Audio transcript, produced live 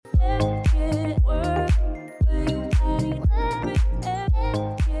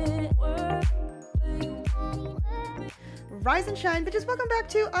Rise and shine, bitches. Welcome back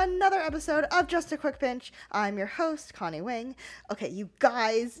to another episode of Just a Quick Pinch. I'm your host, Connie Wing. Okay, you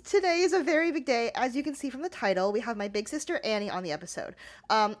guys, today is a very big day. As you can see from the title, we have my big sister Annie on the episode.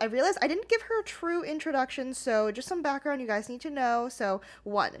 I realized I didn't give her a true introduction, so just some background you guys need to know. So,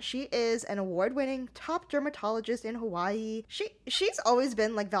 one, she is an award-winning top dermatologist in Hawaii. She's always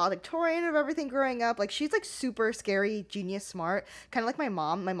been like valedictorian of everything growing up. Like, she's like super scary, genius, smart, kind of like my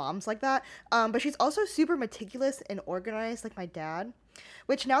mom. My mom's like that. But she's also super meticulous and organized like my dad,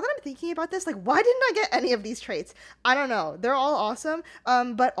 which now that I'm thinking about this, like, why didn't I get any of these traits? I don't know. They're all awesome.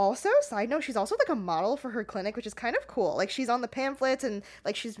 But also, side note, she's also like a model for her clinic, which is kind of cool. Like, she's on the pamphlets and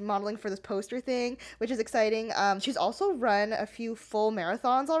like she's modeling for this poster thing, which is exciting. She's also run a few full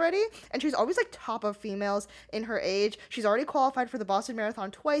marathons already, and she's always like top of females in her age. She's already qualified for the Boston Marathon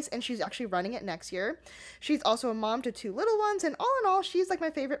twice, and she's actually running it next year. She's also a mom to 2 little ones, and all in all, she's like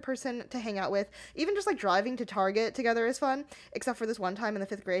my favorite person to hang out with. Even just like driving to Target together is fun, except for this one time in the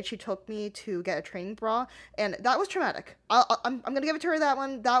 5th grade, she took me to get a training bra, and that was traumatic. I'm gonna give it to her,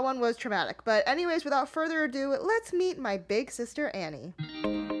 that one was traumatic. But anyways, without further ado, let's meet my big sister Annie.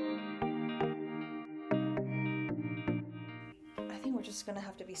 I think we're just gonna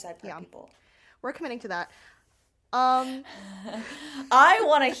have to be side people. We're committing to that. I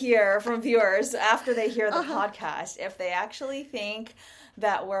want to hear from viewers after they hear the podcast if they actually think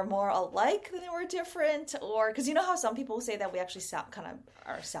that we're more alike than we're different, or because you know how some people say that we actually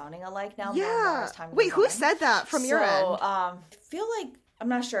are sounding alike now. Yeah. Wait, who said that from your end? I feel like, I'm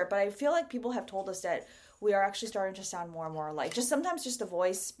not sure, but I feel like people have told us that we are actually starting to sound more and more alike. Just sometimes just the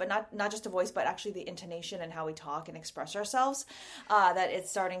voice, but not just a voice, but actually the intonation and how we talk and express ourselves. That it's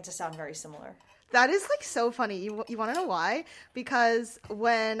starting to sound very similar. That is like so funny. You want to know why? Because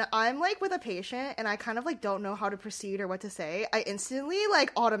when I'm like with a patient and I kind of like don't know how to proceed or what to say, I instantly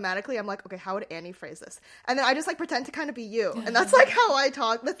like automatically I'm like, okay, how would Annie phrase this? And then I just like pretend to kind of be you. And that's like how I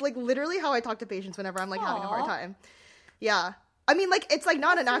talk. That's like literally how I talk to patients whenever I'm like having a hard time. Yeah. I mean, like, it's like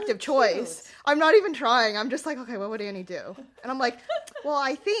not an active choice. Cute. I'm not even trying. I'm just like, okay, what would Annie do? And I'm like, well,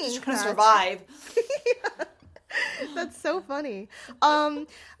 I think she's gonna survive. Yeah. That's so funny. I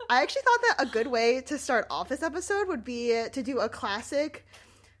actually thought that a good way to start off this episode would be to do a classic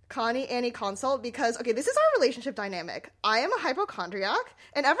Connie Annie consult, because, okay, this is our relationship dynamic. I am a hypochondriac,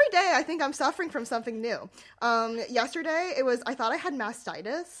 and every day I think I'm suffering from something new. Yesterday, I thought I had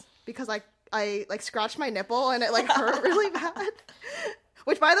mastitis because I like scratched my nipple and it like hurt really bad.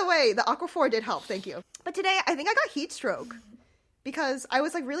 Which, by the way, the Aquaphor did help, thank you. But today, I think I got heat stroke because I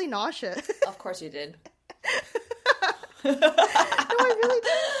was like really nauseous. Of course you did. No, I really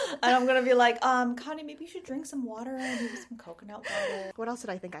did. And I'm gonna be like, Connie, maybe you should drink some water and maybe some coconut water. What else did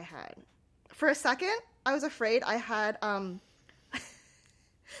I think I had? For a second, I was afraid I had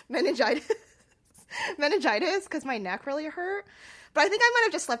meningitis because my neck really hurt. But I think I might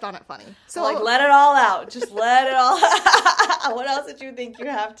have just slept on it funny. So like, let it all out. Just let it all out. What else did you think you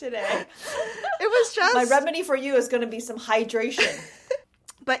have today? It was just... My remedy for you is going to be some hydration.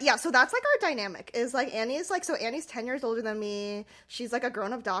 But yeah, so that's like our dynamic is like Annie's 10 years older than me. She's like a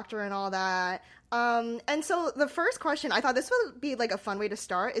grown-up doctor and all that. And so the first question, I thought this would be like a fun way to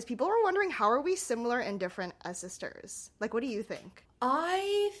start, is people were wondering, how are we similar and different as sisters? Like, what do you think? How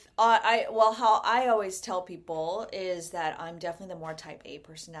I always tell people is that I'm definitely the more type A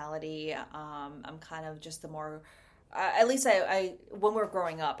personality. I'm kind of just the more, at least I when we were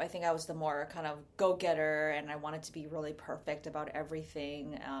growing up, I think I was the more kind of go-getter, and I wanted to be really perfect about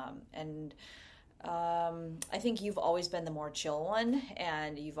everything. I think you've always been the more chill one,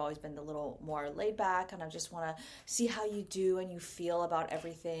 and you've always been the little more laid back, and I just want to see how you do and you feel about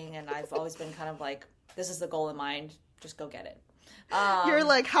everything. And I've always been kind of like, this is the goal in mind, just go get it. You're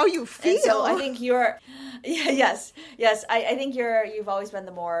like, how you feel. And so I think you're, yes. I think you've always been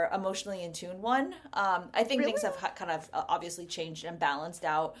the more emotionally in tune one. I think things have kind of obviously changed and balanced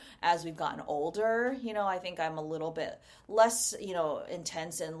out as we've gotten older. You know, I think I'm a little bit less,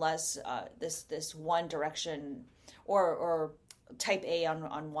 intense and less this one direction or type A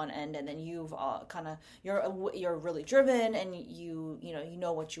on one end, and then you've you're really driven, and you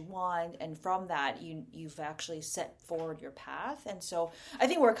know what you want, and from that you've actually set forward your path. And so I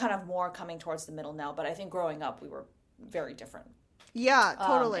think we're kind of more coming towards the middle now, but I think growing up we were very different. Yeah,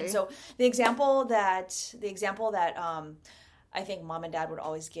 totally. And so the example that I think mom and dad would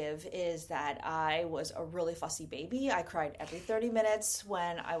always give is that I was a really fussy baby. I cried every 30 minutes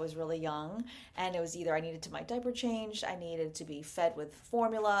when I was really young, and it was either I needed to my diaper changed, I needed to be fed with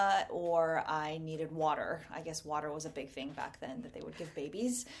formula, or I needed water. I guess water was a big thing back then that they would give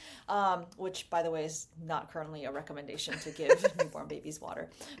babies, which, by the way, is not currently a recommendation to give newborn babies water.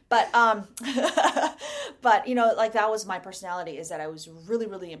 But but like that was my personality, is that I was really,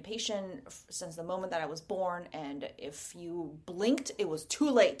 really impatient since the moment that I was born, and if you blinked, it was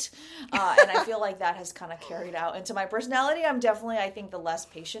too late. And I feel like that has kind of carried out into my personality. I'm definitely, I think, the less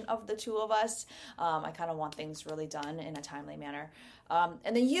patient of the two of us. I kind of want things really done in a timely manner.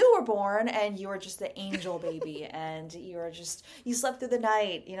 And then you were born, and you were just the angel baby, and you slept through the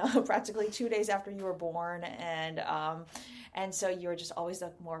night, practically 2 days after you were born. And so you were just always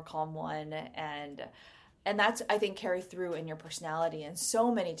the more calm one. And that's, I think, carry through in your personality in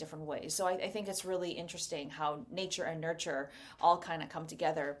so many different ways. So I think it's really interesting how nature and nurture all kind of come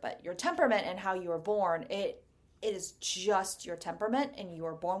together. But your temperament and how you were born, it is just your temperament, and you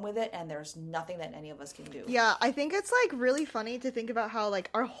are born with it, and there's nothing that any of us can do. Yeah, I think it's like really funny to think about how like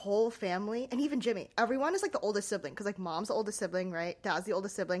our whole family, and even Jimmy, everyone is like the oldest sibling, because like mom's the oldest sibling, right? Dad's the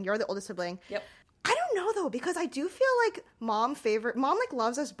oldest sibling, you're the oldest sibling. Yep. I don't know though, because I do feel like mom like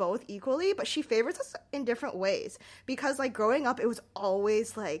loves us both equally, but she favors us in different ways. Because like growing up, it was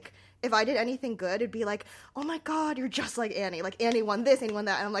always like, if I did anything good, it'd be like, oh my God, you're just like Annie. Like Annie won this, Annie won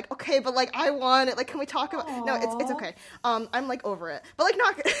that. And I'm like, okay, but like I won it. Like, can we talk about No, it's okay. I'm like over it. But like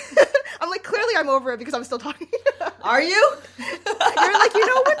not I'm like, clearly I'm over it because I'm still talking. Are you? You're like,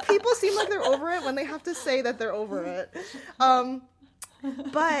 when people seem like they're over it when they have to say that they're over it.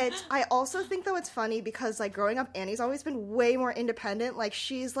 But I also think, though, it's funny because, like, growing up, Annie's always been way more independent. Like,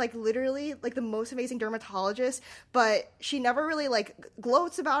 she's, like, literally, like, the most amazing dermatologist, but she never really, like,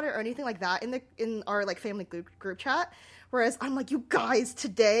 gloats about it or anything like that in our, like, family group chat. Whereas I'm like, you guys,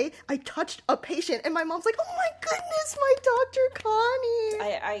 today I touched a patient, and my mom's like, oh my goodness, my Dr.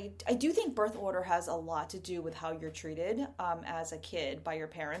 Connie. I do think birth order has a lot to do with how you're treated as a kid by your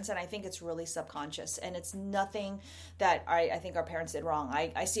parents, and I think it's really subconscious, and it's nothing that I think our parents did wrong.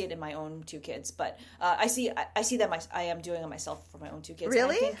 I see it in my own two kids, but I see that I am doing it myself for my own two kids.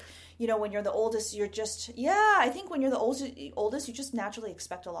 Really? And I think, when you're the oldest, I think when you're the oldest, you just naturally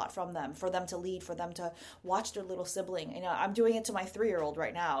expect a lot from them, for them to lead, for them to watch their little sibling. I'm doing it to my 3-year-old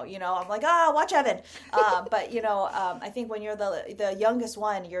right now. I'm like, watch Evan. But I think when you're the youngest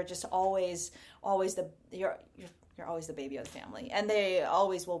one, you're just always you're always the baby of the family, and they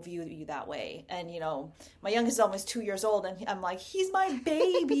always will view you that way. And my youngest is almost 2 years old, and I'm like, he's my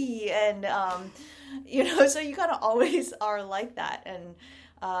baby. And so you kind of always are like that. And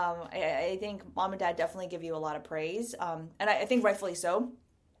I think mom and dad definitely give you a lot of praise, and I think rightfully so.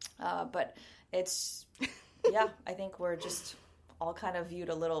 But it's I think we're just all kind of viewed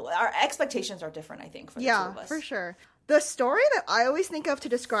a little. Our expectations are different, I think, for the two of us. Yeah, for sure. The story that I always think of to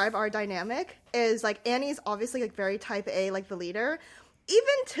describe our dynamic is, like, Annie's obviously, like, very type A, like, the leader.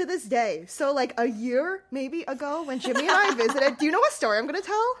 Even to this day. So, like, a year maybe ago when Jimmy and I visited. Do you know what story I'm going to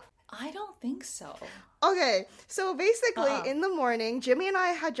tell? I don't think so. Okay, so basically in the morning, Jimmy and I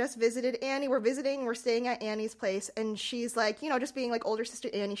had just visited Annie. We're staying at Annie's place, and she's like, just being like older sister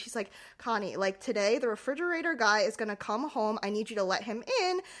Annie, she's like, Connie, like today the refrigerator guy is gonna come home. I need you to let him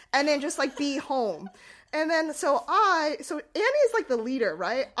in and then just like be home. And then, so Annie's like the leader,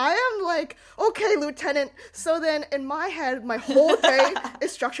 right? I am like, okay, Lieutenant. So then in my head, my whole day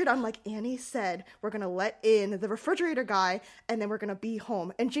is structured. I'm like, Annie said, we're going to let in the refrigerator guy, and then we're going to be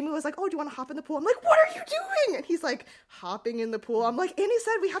home. And Jimmy was like, oh, do you want to hop in the pool? I'm like, what are you doing? And he's like, hopping in the pool. I'm like, Annie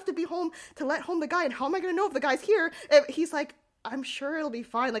said we have to be home to let home the guy. And how am I going to know if the guy's here? And he's like, I'm sure it'll be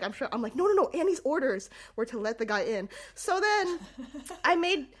fine. Like, I'm like, no. Annie's orders were to let the guy in. So then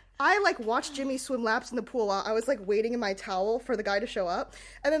I like watched Jimmy swim laps in the pool while I was like waiting in my towel for the guy to show up.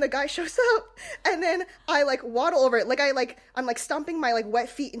 And then the guy shows up, and then I like waddle over it. Like I'm like stomping my like wet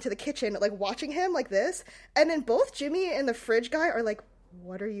feet into the kitchen, like watching him like this. And then both Jimmy and the fridge guy are like,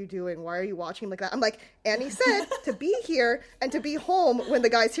 what are you doing? Why are you watching him like that? I'm like, Annie said to be here and to be home when the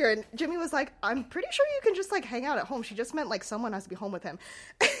guy's here. And Jimmy was like, I'm pretty sure you can just like hang out at home. She just meant like someone has to be home with him.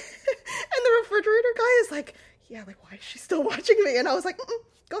 And the refrigerator guy is like, yeah, like why is she still watching me? And I was like,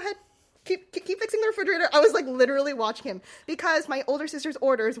 go ahead. Keep fixing the refrigerator. I was like literally watching him because my older sister's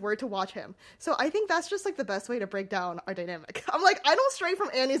orders were to watch him. So I think that's just like the best way to break down our dynamic. I'm like, I don't stray from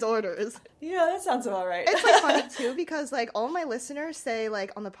Annie's orders. Yeah, that sounds about right. It's like funny too because like all my listeners say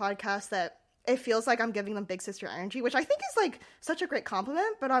like on the podcast that it feels like I'm giving them big sister energy, which I think is like such a great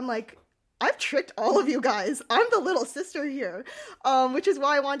compliment. But I'm like, I've tricked all of you guys. I'm the little sister here, which is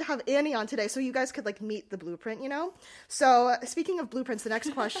why I wanted to have Annie on today, so you guys could like meet the blueprint, you know? So speaking of blueprints, the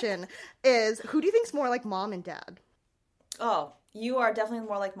next question is, who do you think's more like mom and dad? Oh, you are definitely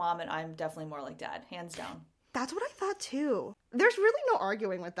more like mom, and I'm definitely more like dad, hands down. That's what I thought too. There's really no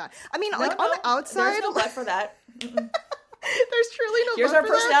arguing with that. I mean, No, like on the outside, there's no but for that. Mm-mm. There's truly no Here's but our for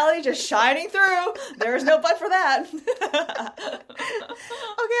that. personality just shining through. There's no but for that. Okay,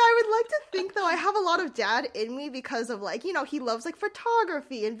 I would like to think though I have a lot of dad in me because of like, you know, he loves like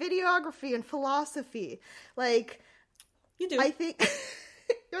photography and videography and philosophy. Like, You do. I think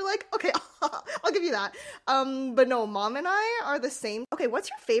you're like, okay, I'll give you that. But no, mom and I are the same. Okay, what's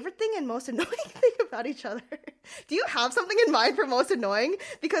your favorite thing and most annoying thing about each other? Do you have something in mind for most annoying?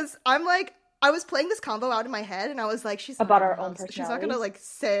 Because I'm like, I was playing this combo out in my head and I was like, she's not About gonna our own she's not gonna personalities? like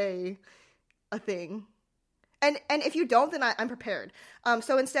say a thing. And if you don't, then I'm prepared.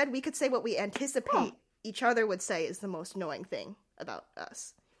 So instead, we could say what we anticipate each other would say is the most annoying thing about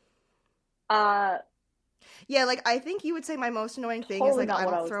us. Yeah, like I think you would say my most annoying thing is Totally like not I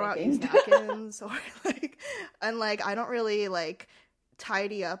what I don't was throw out thinking. used napkins or like, and like I don't really like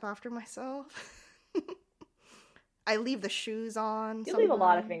tidy up after myself. I leave the shoes on. You leave a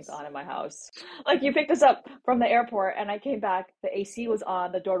lot of things sometimes. on in my house. Like you picked us up from the airport and I came back, the AC was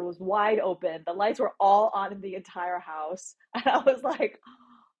on, the door was wide open, the lights were all on in the entire house. And I was like,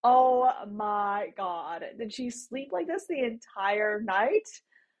 oh my God, did she sleep like this the entire night?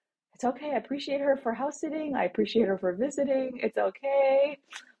 It's okay. I appreciate her for house sitting. I appreciate her for visiting. It's okay.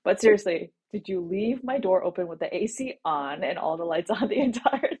 But seriously, did you leave my door open with the AC on and all the lights on the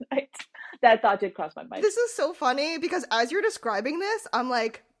entire night? That thought did cross my mind. This is so funny because as you're describing this, I'm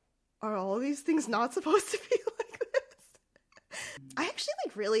like, are all these things not supposed to be like this? I actually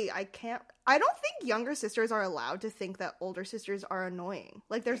like really, I don't think younger sisters are allowed to think that older sisters are annoying.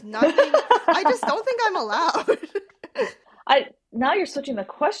 Like there's nothing, I just don't think I'm allowed. I Now you're switching the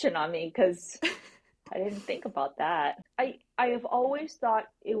question on me because I didn't think about that. I have always thought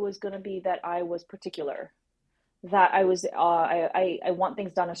it was going to be that I was particular, that I was I want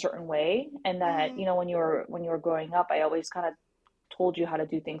things done a certain way, and that Mm, when you were growing up, I always kind of told you how to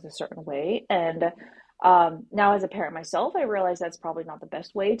do things a certain way. And now as a parent myself, I realize that's probably not the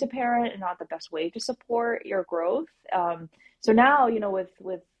best way to parent and not the best way to support your growth. So now,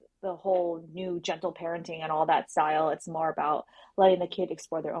 with the whole new gentle parenting and all that style, it's more about letting the kid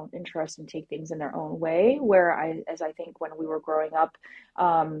explore their own interests and take things in their own way. Where as I think when we were growing up,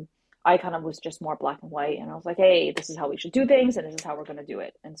 I kind of was just more black and white, and I was like, "Hey, this is how we should do things, and this is how we're going to do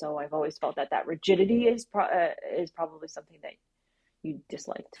it." And so I've always felt that rigidity is probably something that you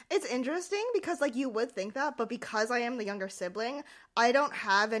disliked. it's interesting because like you would think that, but because I am the younger sibling, I don't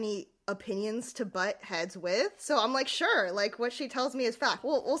have any opinions to butt heads with. So I'm like, sure, like what she tells me is fact.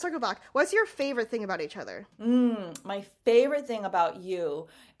 We'll circle back. What's your favorite thing about each other? My favorite thing about you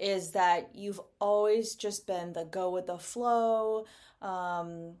is that you've always just been the go with the flow,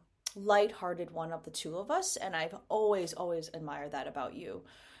 lighthearted one of the two of us, and I've always admired that about you.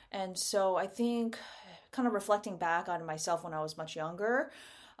 And so I think, kind of reflecting back on myself when I was much younger,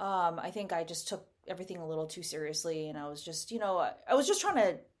 I think I just took everything a little too seriously, and I was just, I was just trying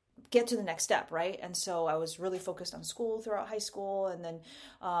to get to the next step, right? And so I was really focused on school throughout high school, and then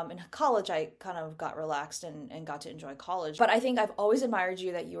in college I kind of got relaxed and got to enjoy college. But I think I've always admired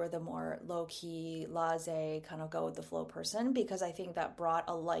you, that you were the more low-key, laissez, kind of go with the flow person, because I think that brought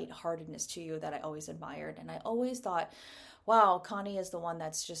a lightheartedness to you that I always admired. And I always thought, wow, Connie is the one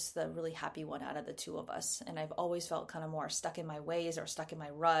that's just the really happy one out of the two of us. And I've always felt kind of more stuck in my ways, or stuck in my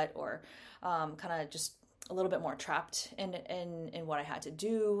rut, or kind of just a little bit more trapped in what I had to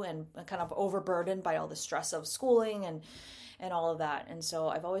do, and kind of overburdened by all the stress of schooling and all of that. And so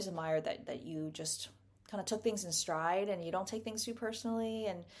I've always admired that you just kind of took things in stride, and you don't take things too personally,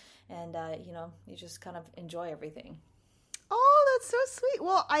 and you just kind of enjoy everything. Oh, that's so sweet.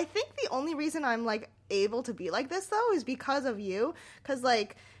 Well, I think the only reason I'm like able to be like this though is because of you. Because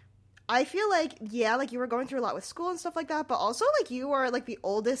like I feel like, yeah, like you were going through a lot with school and stuff like that, but also like you are like the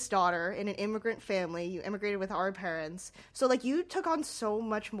oldest daughter in an immigrant family. You immigrated with our parents. So like you took on so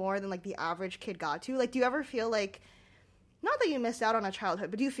much more than like the average kid got to. Like, do you ever feel like, not that you missed out on a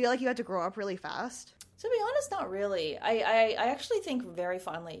childhood, but do you feel like you had to grow up really fast? To be honest, not really. I actually think very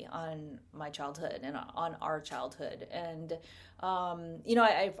fondly on my childhood and on our childhood. And,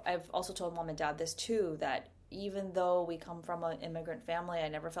 I've also told mom and dad this too, that even though we come from an immigrant family, I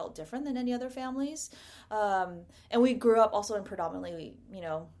never felt different than any other families. And we grew up also in predominantly,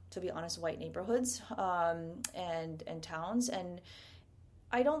 to be honest, white neighborhoods and towns. And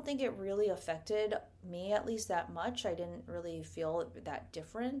I don't think it really affected me, at least that much. I didn't really feel that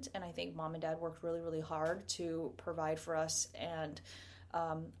different. And I think mom and dad worked really, really hard to provide for us. And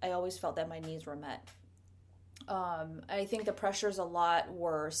I always felt that my needs were met. I think the pressures a lot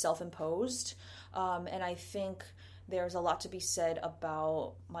were self-imposed, and I think there's a lot to be said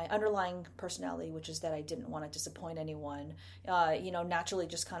about my underlying personality, which is that I didn't want to disappoint anyone. Naturally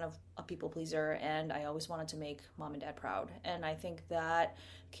just kind of a people pleaser, and I always wanted to make mom and dad proud. And I think that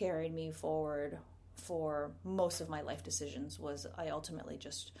carried me forward for most of my life decisions. Was I ultimately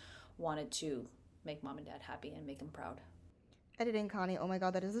just wanted to make mom and dad happy and make them proud. Editing, Connie. Oh my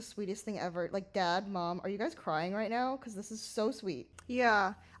god, that is the sweetest thing ever. Like, dad, mom, are you guys crying right now? Because this is so sweet.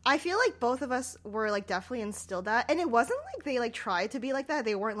 Yeah. I feel like both of us were, like, definitely instilled that. And it wasn't like they, like, tried to be like that.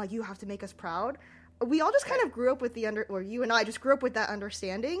 They weren't like, you have to make us proud. We all just kind of grew up with or you and I just grew up with that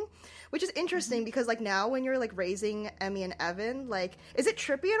understanding, which is interesting because, like, now when you're, like, raising Emmy and Evan, like, is it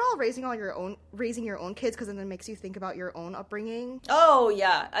trippy at all raising your own kids, because then it makes you think about your own upbringing? Oh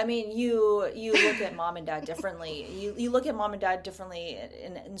yeah, I mean, you look at mom and dad differently. You look at mom and dad differently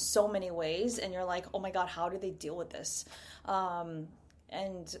in so many ways, and you're like, oh my god, how do they deal with this? And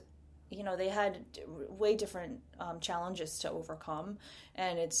they had way different challenges to overcome,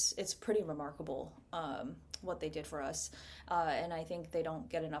 and it's pretty remarkable what they did for us. And I think they don't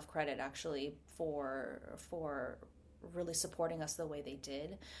get enough credit actually for really supporting us the way they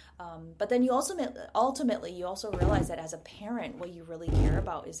did. But then you ultimately you also realize that as a parent, what you really care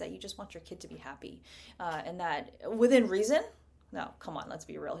about is that you just want your kid to be happy, and that within reason. No, come on, let's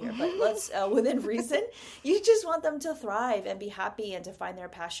be real here. But let's, within reason, you just want them to thrive and be happy and to find their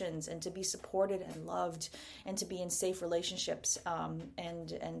passions and to be supported and loved and to be in safe relationships,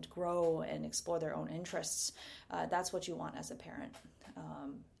 and grow and explore their own interests. That's what you want as a parent.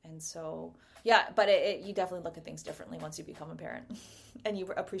 And so, yeah, but you definitely look at things differently once you become a parent. And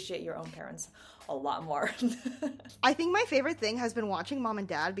you appreciate your own parents a lot more. I think my favorite thing has been watching mom and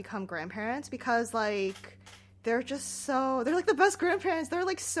dad become grandparents because, like, they're like the best grandparents. They're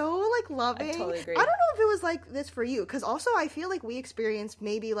like so like loving. I totally agree. I don't know if it was like this for you, because also I feel like we experienced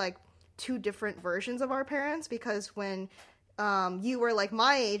maybe like two different versions of our parents, because when you were like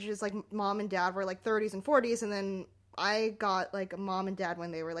my age, is like mom and dad were like 30s and 40s, and then I got like a mom and dad when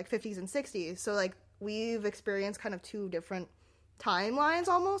they were like 50s and 60s. So like we've experienced kind of two different timelines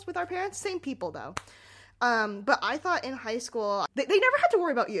almost with our parents. Same people though. But I thought in high school, they never had to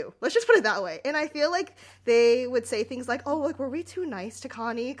worry about you. Let's just put it that way. And I feel like they would say things like, oh, like, were we too nice to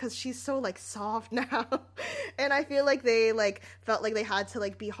Connie? Because she's so, like, soft now. And I feel like they, like, felt like they had to,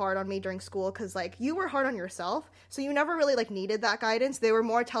 like, be hard on me during school because, like, you were hard on yourself. So you never really, like, needed that guidance. They were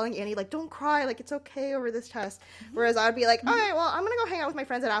more telling Annie, like, don't cry. Like, it's okay over this test. Whereas I would be like, all right, well, I'm going to go hang out with my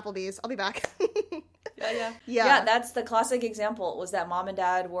friends at Applebee's. I'll be back. Yeah, that's the classic example, was that mom and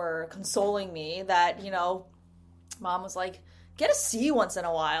dad were consoling me that, mom was like, get a C once in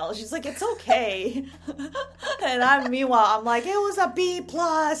a while. She's like, it's okay. And meanwhile, I'm like, it was a B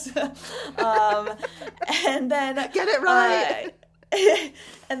plus. And then get it right.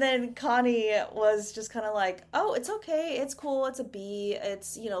 And then Connie was just kind of like, oh, it's okay. It's cool. It's a B.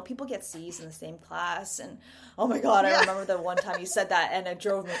 It's, people get C's in the same class. And oh my God, I remember the one time you said that and it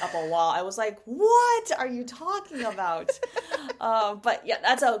drove me up a wall. I was like, what are you talking about? But yeah,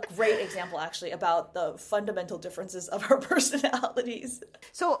 that's a great example actually about the fundamental differences of our personalities.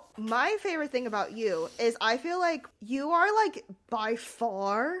 So my favorite thing about you is I feel like you are like by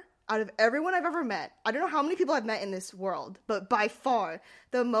far, out of everyone I've ever met, I don't know how many people I've met in this world, but by far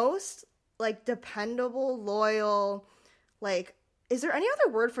the most like dependable, loyal, like, is there any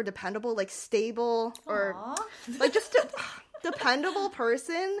other word for dependable? Like stable or like just dependable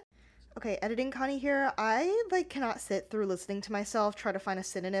person. Okay, editing Connie here. I like cannot sit through listening to myself try to find a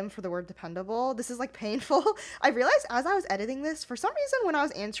synonym for the word dependable. This is like painful. I realized as I was editing this, for some reason when I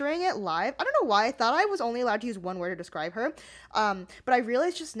was answering it live, I don't know why, I thought I was only allowed to use one word to describe her. But I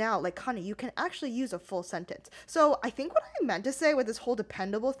realized just now, like, Connie, you can actually use a full sentence. So I think what I meant to say with this whole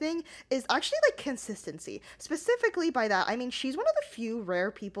dependable thing is actually like consistency. Specifically by that, I mean, she's one of the few rare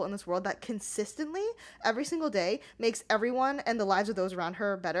people in this world that consistently every single day makes everyone and the lives of those around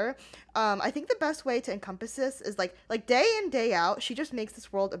her better. I think the best way to encompass this is like day in, day out, she just makes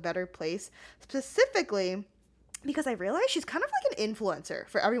this world a better place. Specifically because I realize she's kind of like an influencer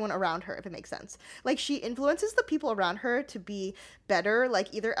for everyone around her, if it makes sense. Like, she influences the people around her to be better,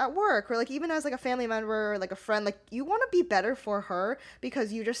 like, either at work or, like, even as, like, a family member or, like, a friend. Like, you want to be better for her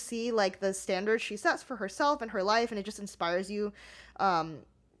because you just see, like, the standards she sets for herself and her life, and it just inspires you,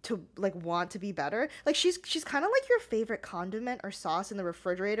 to like want to be better. Like, she's kind of like your favorite condiment or sauce in the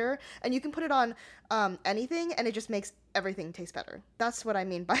refrigerator, and you can put it on anything and it just makes everything tastes better. That's what I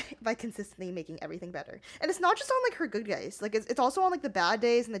mean by consistently making everything better. And it's not just on like her good days. Like it's also on like the bad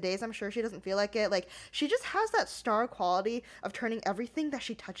days and the days I'm sure she doesn't feel like it. Like she just has that star quality of turning everything that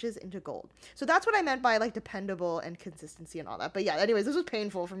she touches into gold. So that's what I meant by like dependable and consistency and all that. But yeah, anyways, this was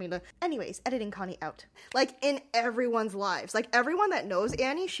painful for me to editing Connie out. Like in everyone's lives. Like everyone that knows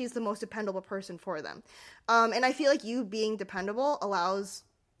Annie, she's the most dependable person for them. And I feel like you being dependable allows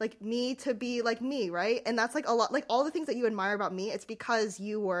like me to be like me, right? And that's like a lot, like all the things that you admire about me, it's because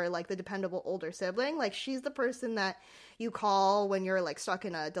you were like the dependable older sibling. Like she's the person that you call when you're like stuck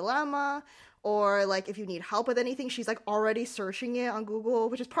in a dilemma, or like if you need help with anything, she's like already searching it on Google,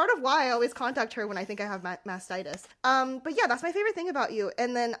 which is part of why I always contact her when I think I have mastitis. But yeah, that's my favorite thing about you.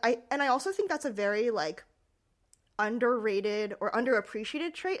 And then I also think that's a very like underrated or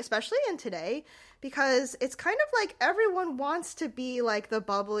underappreciated trait, especially in today, because it's kind of like everyone wants to be like the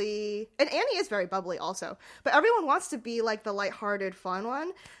bubbly, and Annie is very bubbly also, but everyone wants to be like the lighthearted, fun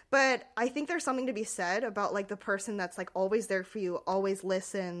one. But I think there's something to be said about like the person that's like always there for you, always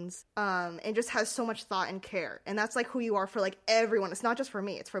listens, and just has so much thought and care. And that's like who you are for like everyone. It's not just for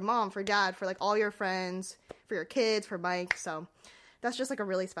me, it's for mom, for dad, for like all your friends, for your kids, for Mike. So that's just like a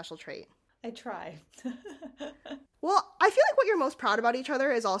really special trait. I try. Well, I feel like what you're most proud about each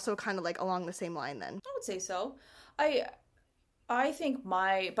other is also kind of like along the same line then. I would say so. I think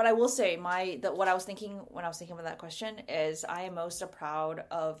but I will say what I was thinking when I was thinking about that question is I am most proud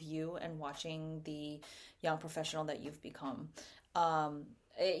of you and watching the young professional that you've become. I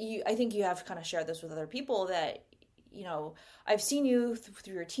think you have kind of shared this with other people that, you know, I've seen you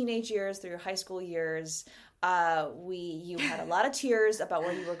through your teenage years, through your high school years. You had a lot of tears about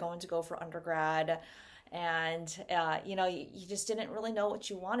where you were going to go for undergrad. And, you know, you just didn't really know what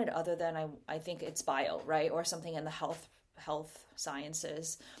you wanted other than, I think it's bio, right? Or something in the health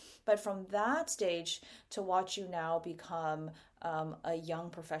sciences. But from that stage to watch you now become a young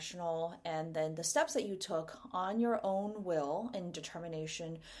professional, and then the steps that you took on your own will and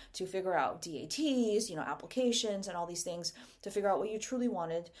determination to figure out DATs, you know, applications and all these things to figure out what you truly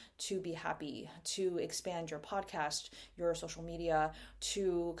wanted to be happy, to expand your podcast, your social media,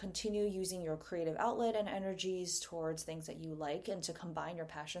 to continue using your creative outlet and energies towards things that you like, and to combine your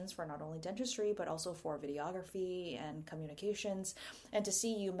passions for not only dentistry, but also for videography and communications, and to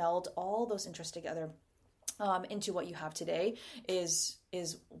see you meld all those interests together into what you have today is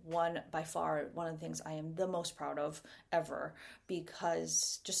by far one of the things I am the most proud of ever,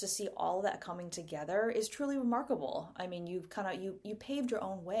 because just to see all that coming together is truly remarkable. I mean, you paved your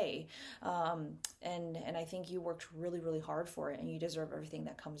own way, and I think you worked really, really hard for it, and you deserve everything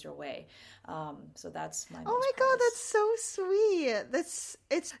that comes your way. So that's my. Oh my God, that's so sweet.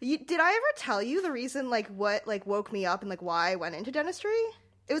 Did I ever tell you the reason like what like woke me up and like why I went into dentistry?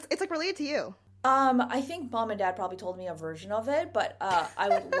 It's like related to you. I think mom and dad probably told me a version of it, but I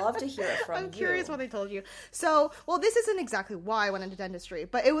would love to hear it from you. I'm curious what they told you. So, well, this isn't exactly why I went into dentistry,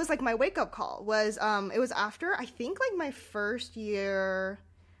 but it was like my wake-up call was, it was after, I think, like my first year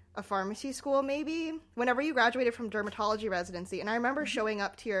of pharmacy school, maybe, whenever you graduated from dermatology residency. And I remember showing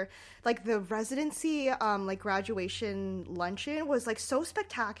up to your, like, the residency, like, graduation luncheon was, like, so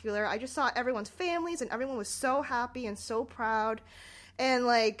spectacular. I just saw everyone's families, and everyone was so happy and so proud. And,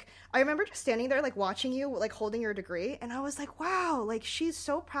 like, I remember just standing there, like, watching you, like, holding your degree, and I was like, wow, like, she's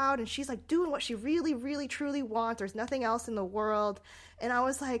so proud, and she's, like, doing what she really, really, truly wants. There's nothing else in the world. And I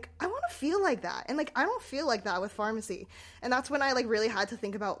was like, I want to feel like that. And, like, I don't feel like that with pharmacy. And that's when I, like, really had to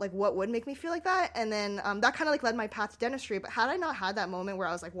think about, like, what would make me feel like that. And then that kind of, like, led my path to dentistry. But had I not had that moment where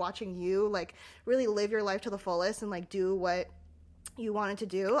I was, like, watching you, like, really live your life to the fullest and, like, do what you wanted to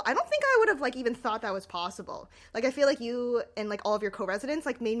do, I don't think I would have like even thought that was possible. Like I feel like you and like all of your co-residents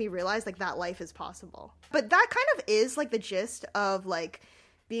like made me realize like that life is possible. But that kind of is like the gist of like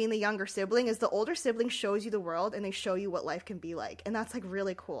being the younger sibling, is the older sibling shows you the world and they show you what life can be like, and that's like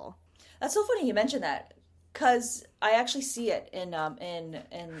really cool. That's so funny you mentioned that, because I actually see it in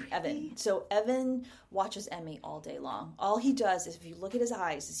Evan. So Evan watches Emmy all day long. All he does is, if you look at his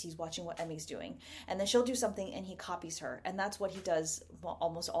eyes, is he's watching what Emmy's doing. And then she'll do something and he copies her. And that's what he does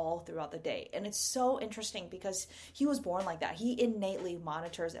almost all throughout the day. And it's so interesting because he was born like that. He innately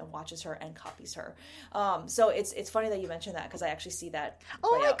monitors and watches her and copies her. So it's funny that you mentioned that, because I actually see that.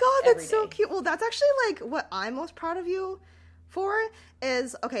 Oh my God, that's so cute. Well, that's actually like what I'm most proud of you for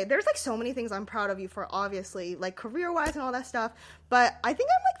is, okay, there's like so many things I'm proud of you for, obviously, like career-wise and all that stuff, but I think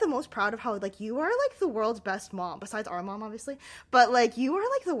I'm like the most proud of how like you are like the world's best mom, besides our mom obviously, but like you are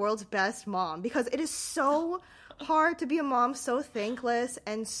like the world's best mom, because it is so hard to be a mom, so thankless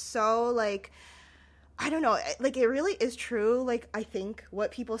and so like I don't know, like it really is true. Like I think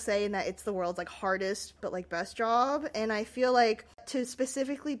what people say in that it's the world's like hardest but like best job, and I feel like to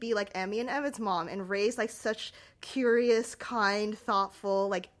specifically be like Emmy and Evan's mom and raise like such curious, kind, thoughtful,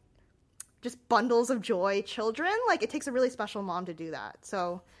 like just bundles of joy children, like it takes a really special mom to do that.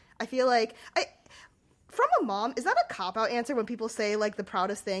 So I feel like I from a mom, is that a cop out answer when people say like the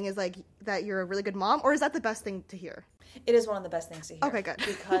proudest thing is like that you're a really good mom, or is that the best thing to hear? It is one of the best things to hear. Okay, good.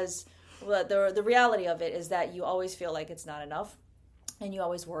 Because well, the reality of it is that you always feel like it's not enough. And you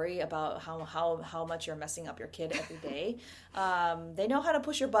always worry about how much you're messing up your kid every day. They know how to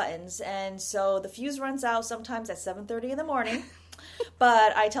push your buttons, and so the fuse runs out sometimes at 7:30 in the morning.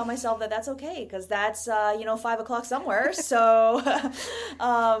 But I tell myself that that's okay because that's 5 o'clock somewhere. So,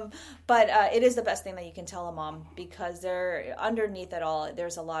 but it is the best thing that you can tell a mom because they're underneath it all.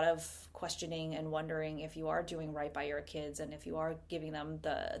 There's a lot of questioning and wondering if you are doing right by your kids and if you are giving them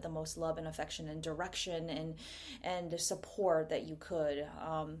the most love and affection and direction and support that you could,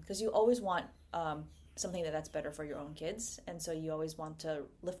 because you always want something that's better for your own kids, and so you always want to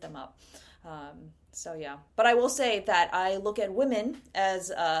lift them up. So yeah, but I will say that I look at women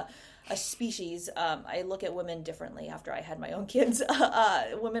as a species. I look at women differently after I had my own kids.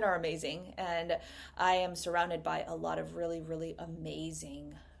 Women are amazing, and I am surrounded by a lot of really, really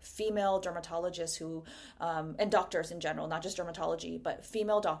amazing female dermatologists who, and doctors in general, not just dermatology, but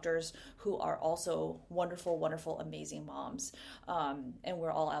female doctors who are also wonderful, wonderful, amazing moms. And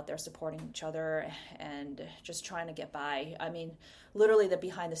we're all out there supporting each other and just trying to get by. I mean, literally the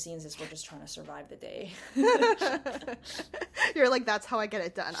behind the scenes is we're just trying to survive the day. You're like, that's how I get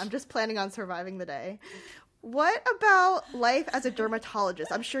it done. I'm just planning on surviving the day. What about life as a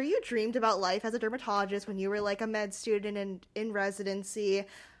dermatologist? I'm sure you dreamed about life as a dermatologist when you were like a med student and in residency.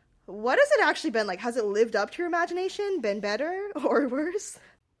 What has it actually been like? Has it lived up to your imagination, been better or worse?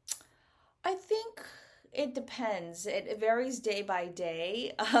 I think it depends. It varies day by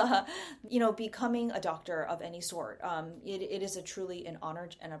day. Becoming a doctor of any sort, it is a truly an honor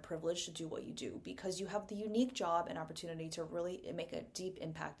and a privilege to do what you do because you have the unique job and opportunity to really make a deep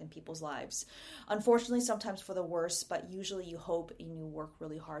impact in people's lives. Unfortunately, sometimes for the worse, but usually you hope and you work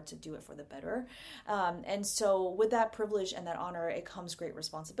really hard to do it for the better. And so with that privilege and that honor, it comes great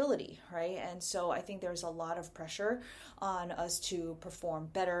responsibility, right? And so I think there's a lot of pressure on us to perform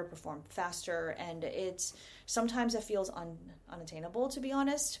better, perform faster, and sometimes it feels unattainable, to be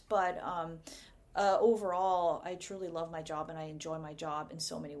honest, but overall, I truly love my job and I enjoy my job in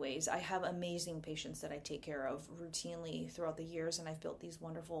so many ways. I have amazing patients that I take care of routinely throughout the years, and I've built these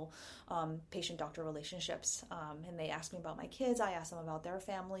wonderful patient-doctor relationships. And they ask me about my kids, I ask them about their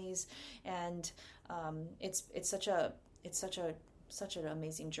families, and it's such an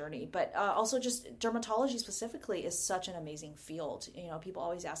amazing journey. But also just dermatology specifically is such an amazing field. People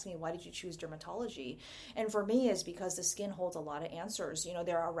always ask me, why did you choose dermatology? And for me, is because the skin holds a lot of answers.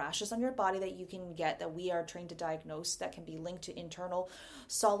 There are rashes on your body that you can get that we are trained to diagnose that can be linked to internal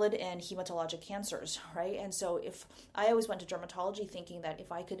solid and hematologic cancers, right? And so if I always went to dermatology thinking that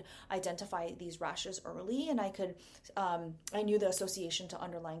if I could identify these rashes early and I knew the association to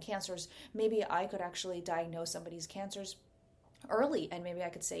underlying cancers, maybe I could actually diagnose somebody's cancers early and maybe I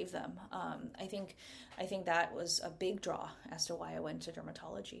could save them. I think that was a big draw as to why I went to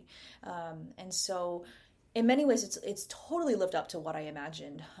dermatology. And so in many ways it's totally lived up to what I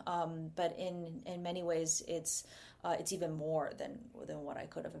imagined. But in many ways it's even more than what I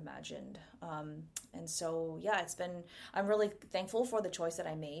could have imagined. And so, yeah, I'm really thankful for the choice that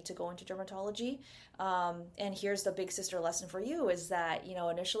I made to go into dermatology. And here's the big sister lesson for you is that,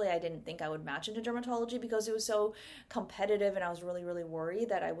 initially I didn't think I would match into dermatology because it was so competitive and I was really, really worried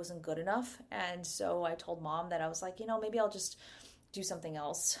that I wasn't good enough. And so I told mom that I was like, maybe I'll just do something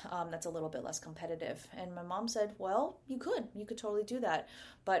else that's a little bit less competitive. And my mom said, well, you could totally do that.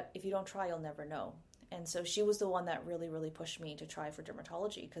 But if you don't try, you'll never know. And so she was the one that really, really pushed me to try for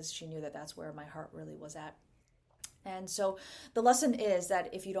dermatology because she knew that that's where my heart really was at. And so the lesson is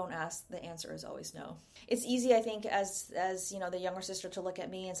that if you don't ask, the answer is always no. It's easy, I think, as the younger sister to look at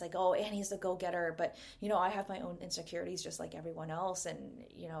me and it's like, oh, Annie's the go-getter. But, I have my own insecurities just like everyone else and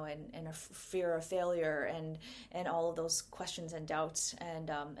a fear of failure and all of those questions and doubts. And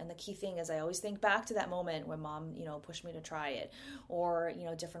the key thing is I always think back to that moment when mom, pushed me to try it or,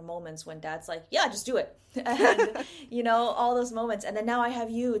 different moments when dad's like, yeah, just do it. And, all those moments. And then now I have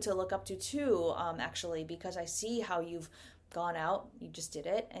you to look up to too, actually, because I see how you've gone out, you just did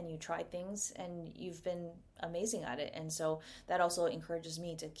it and you tried things and you've been amazing at it. And so that also encourages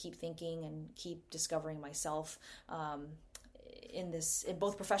me to keep thinking and keep discovering myself in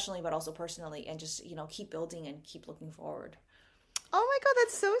both professionally but also personally and just keep building and keep looking forward. Oh my God,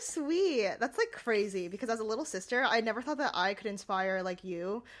 that's so sweet. That's like crazy because as a little sister, I never thought that I could inspire like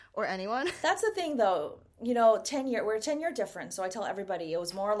you or anyone. That's the thing though, 10 year, we're a 10-year difference. So I tell everybody it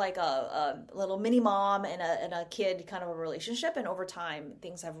was more like a little mini mom and a kid kind of a relationship. And over time,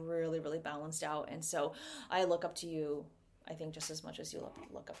 things have really, really balanced out. And so I look up to you, I think, just as much as you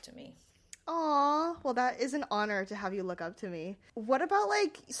look up to me. Aw, well, that is an honor to have you look up to me. What about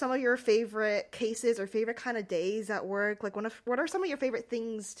like some of your favorite cases or favorite kind of days at work? Like, what are some of your favorite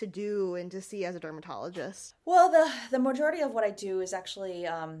things to do and to see as a dermatologist? Well, the majority of what I do is actually,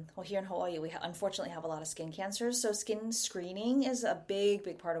 well, here in Hawaii, we unfortunately have a lot of skin cancers. So skin screening is a big,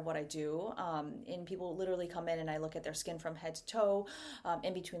 big part of what I do. And people literally come in and I look at their skin from head to toe,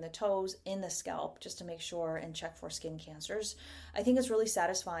 in between the toes, in the scalp, just to make sure and check for skin cancers. I think it's really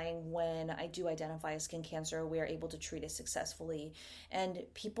satisfying when I do identify a skin cancer, we are able to treat it successfully. And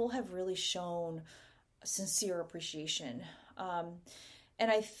people have really shown sincere appreciation. And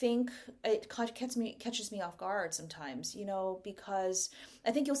I think it catches me off guard sometimes, because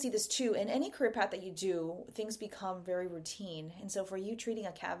I think you'll see this too. In any career path that you do, things become very routine. And so for you, treating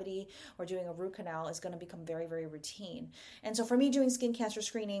a cavity or doing a root canal is going to become very, very routine. And so for me, doing skin cancer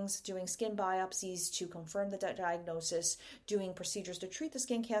screenings, doing skin biopsies to confirm the diagnosis, doing procedures to treat the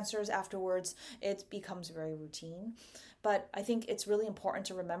skin cancers afterwards, it becomes very routine. But I think it's really important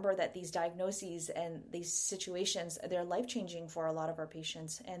to remember that these diagnoses and these situations, they're life-changing for a lot of our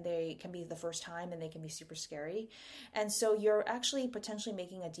patients, and they can be the first time and they can be super scary. And so you're actually potentially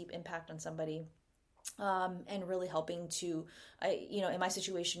making a deep impact on somebody, and really helping to, in my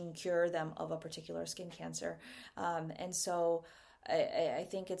situation, cure them of a particular skin cancer. And so I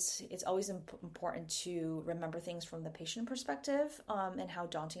think it's always important to remember things from the patient perspective, and how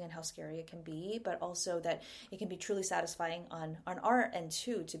daunting and how scary it can be, but also that it can be truly satisfying on our end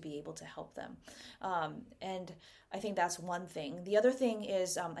too, to be able to help them. And I think that's one thing. The other thing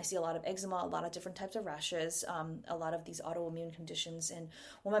is, I see a lot of eczema, a lot of different types of rashes, a lot of these autoimmune conditions. And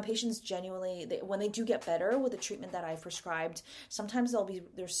when my patients genuinely, when they do get better with the treatment that I prescribed, sometimes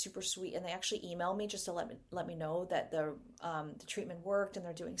they're super sweet and they actually email me just to let me know that the treatment worked and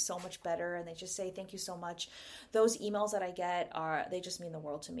they're doing so much better. And they just say, thank you so much. Those emails that I get they just mean the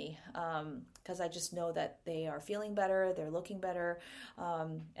world to me. Because I just know that they are feeling better, they're looking better.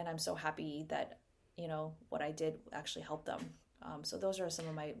 And I'm so happy that what I did actually helped them. So those are some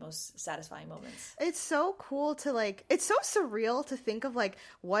of my most satisfying moments. It's so cool to it's so surreal to think of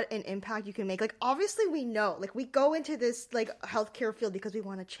what an impact you can make. Like, obviously we know, we go into this healthcare field because we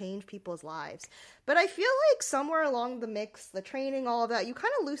want to change people's lives. But I feel like somewhere along the mix, the training, all of that, you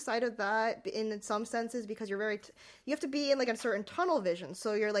kind of lose sight of that in some senses because you're you have to be in a certain tunnel vision.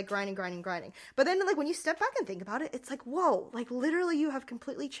 So you're grinding. But then when you step back and think about it, it's whoa, literally you have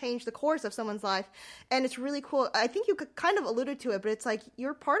completely changed the course of someone's life. And it's really cool. I think you could kind of alluded to it, but it's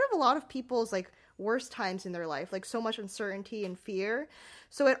you're part of a lot of people's worst times in their life, so much uncertainty and fear.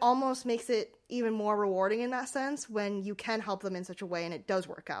 So it almost makes it even more rewarding in that sense when you can help them in such a way and it does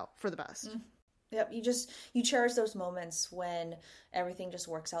work out for the best. Mm-hmm. Yep, you cherish those moments when everything just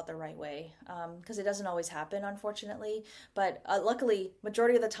works out the right way, because it doesn't always happen, unfortunately. But luckily,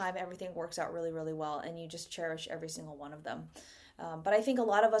 majority of the time, everything works out really, really well, and you just cherish every single one of them. But I think a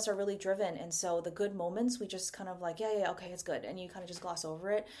lot of us are really driven, and so the good moments, we just kind of yeah, okay, it's good, and you kind of just gloss over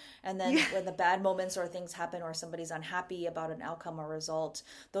it. And then when the bad moments or things happen or somebody's unhappy about an outcome or result,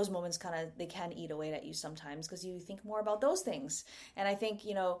 those moments they can eat away at you sometimes because you think more about those things. And I think,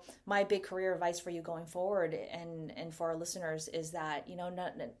 my big career advice for you going forward and for our listeners is that,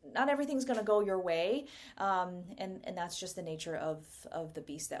 not everything's going to go your way. And that's just the nature of the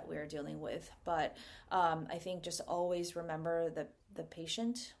beast that we're dealing with. But I think just always remember the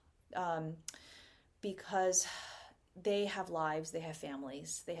patient, because they have lives, they have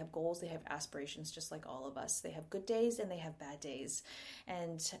families, they have goals, they have aspirations, just like all of us. They have good days and they have bad days.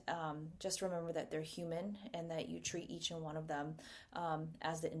 And just remember that they're human and that you treat each and one of them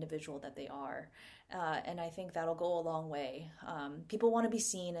as the individual that they are. And I think that'll go a long way. People want to be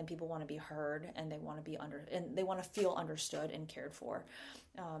seen and people want to be heard, and they want to be and they want to feel understood and cared for.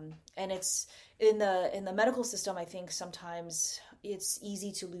 And it's in the medical system, I think sometimes it's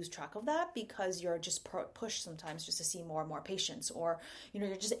easy to lose track of that because you're just pushed sometimes just to see more and more patients, or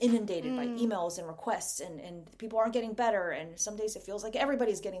you're just inundated by emails and requests, and people aren't getting better, and some days it feels like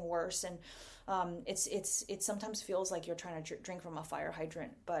everybody's getting worse, and it sometimes feels like you're trying to drink from a fire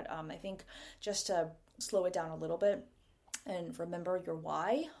hydrant. But I think just to slow it down a little bit and remember your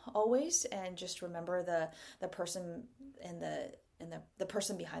why always, and just remember the person and the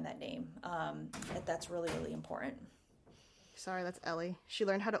person behind that name. That's really, really important. Sorry, that's Ellie. She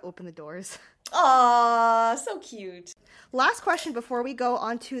learned how to open the doors. Aw, so cute. Last question before we go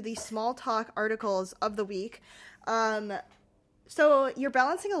on to the small talk articles of the week. So you're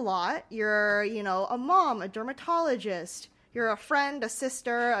balancing a lot. You're, a mom, a dermatologist. You're a friend, a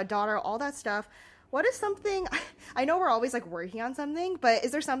sister, a daughter, all that stuff. What is something, I know we're always like working on something, but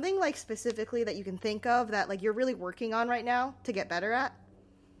is there something like specifically that you can think of that like you're really working on right now to get better at?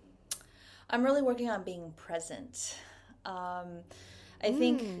 I'm really working on being present. I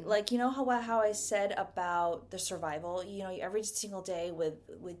think, like, how I said about the survival, every single day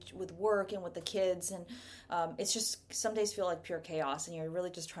with work and with the kids, and it's just, some days feel like pure chaos, and you're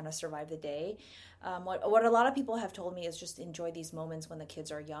really just trying to survive the day. What a lot of people have told me is just enjoy these moments when the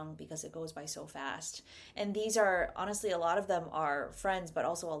kids are young, because it goes by so fast. And these are, honestly, a lot of them are friends, but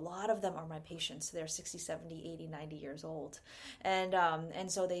also a lot of them are my patients. They're 60, 70, 80, 90 years old. And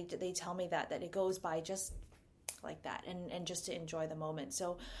so they tell me that it goes by just like that, and just to enjoy the moment.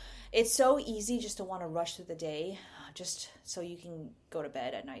 So it's so easy just to want to rush through the day just so you can go to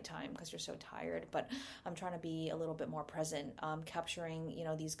bed at nighttime because you're so tired. But I'm trying to be a little bit more present, capturing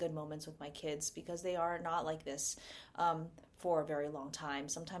these good moments with my kids, because they are not like this for a very long time.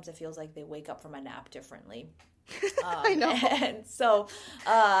 Sometimes it feels like they wake up from a nap differently. I know. And so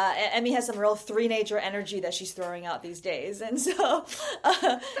Emmy has some real three-nature energy that she's throwing out these days. And so,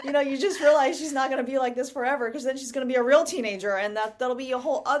 you just realize she's not going to be like this forever, because then she's going to be a real teenager, and that'll be a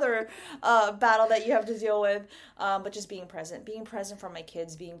whole other battle that you have to deal with. But just being present for my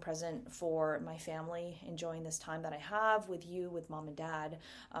kids, being present for my family, enjoying this time that I have with you, with mom and dad.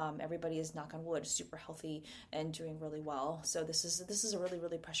 Everybody is, knock on wood, super healthy and doing really well. So this is a really,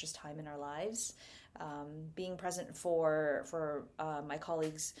 really precious time in our lives. Being present for my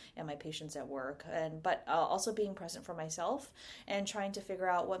colleagues and my patients at work, but also being present for myself, and trying to figure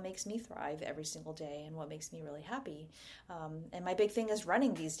out what makes me thrive every single day and what makes me really happy. And my big thing is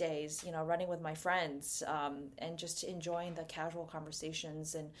running these days, running with my friends, and just enjoying the casual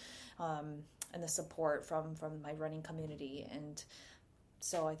conversations and the support from my running community. And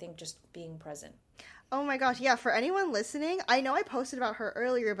so I think just being present. Oh my gosh, yeah, for anyone listening, I know I posted about her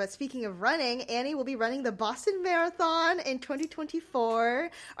earlier, but speaking of running, Annie will be running the Boston Marathon in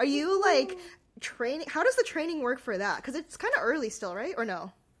 2024. Are you, like, training? How does the training work for that? Because it's kind of early still, right? Or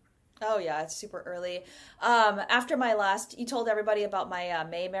no? Oh, yeah, it's super early. After you told everybody about my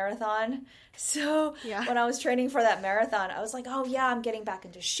May marathon. So yeah. When I was training for that marathon, I was like, oh, yeah, I'm getting back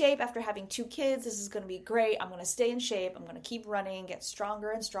into shape after having 2 kids. This is going to be great. I'm going to stay in shape. I'm going to keep running, get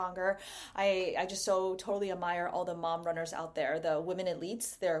stronger and stronger. I just so totally admire all the mom runners out there, the women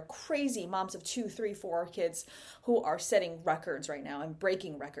elites. They're crazy moms of 2, 3, 4 kids who are setting records right now and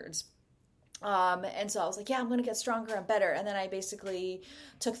breaking records. And so I was like, yeah, I'm going to get stronger and better. And then I basically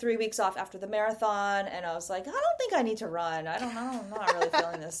took 3 weeks off after the marathon, and I was like, I don't think I need to run. I'm not really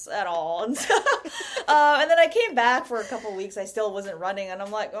feeling this at all. And so, and then I came back for a couple weeks. I still wasn't running, and I'm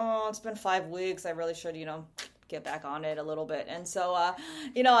like, oh, it's been 5 weeks. I really should, get back on it a little bit. And so,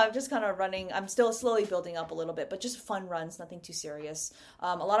 I'm just kind of running. I'm still slowly building up a little bit, but just fun runs, nothing too serious.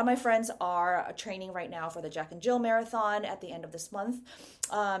 A lot of my friends are training right now for the Jack and Jill marathon at the end of this month.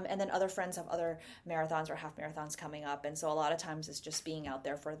 And then other friends have other marathons or half marathons coming up. And so a lot of times it's just being out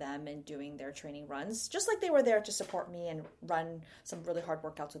there for them and doing their training runs, just like they were there to support me and run some really hard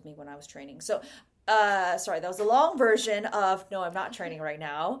workouts with me when I was training. So sorry, that was a long version of, no, I'm not training right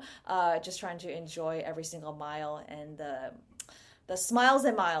now. Just trying to enjoy every single mile, and the smiles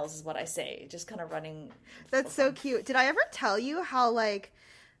and miles is what I say. Just kind of running. That's so cute. Did I ever tell you how, like,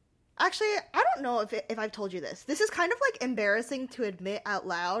 actually, I don't know if I've told you this. This is kind of, like, embarrassing to admit out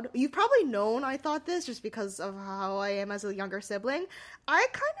loud. You've probably known I thought this just because of how I am as a younger sibling. I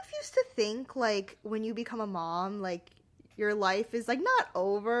kind of used to think, like, when you become a mom, like, your life is, like, not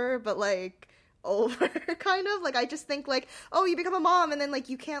over, but, like, over, kind of. Like, I just think, like, oh, you become a mom, and then, like,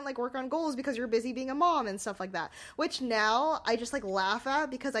 you can't, like, work on goals because you're busy being a mom and stuff like that. Which now I just, like, laugh at,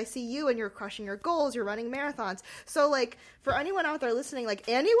 because I see you and you're crushing your goals, you're running marathons. So, like, for anyone out there listening, like,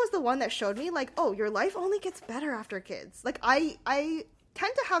 Annie was the one that showed me, like, oh, your life only gets better after kids. Like, I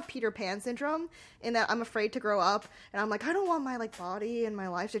tend to have Peter Pan syndrome in that I'm afraid to grow up, and I'm like, I don't want my, like, body and my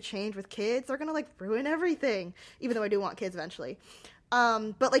life to change with kids. They're gonna, like, ruin everything, even though I do want kids eventually.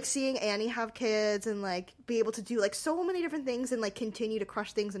 But, like, seeing Annie have kids and, like, be able to do, like, so many different things and, like, continue to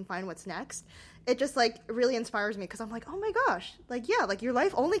crush things and find what's next, it just, like, really inspires me, because I'm like, oh my gosh, like, yeah, like, your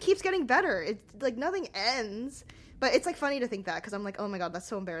life only keeps getting better. It's, like, nothing ends. But it's like funny to think that because I'm like, oh my God, that's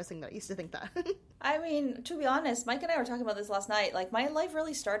so embarrassing that I used to think that. I mean, to be honest, Mike and I were talking about this last night. Like, my life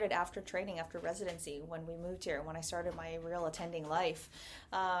really started after training, after residency, when we moved here, when I started my real attending life.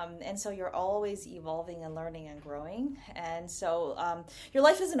 And so you're always evolving and learning and growing. And so your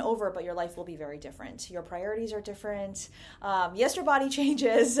life isn't over, but your life will be very different. Your priorities are different. Yes, your body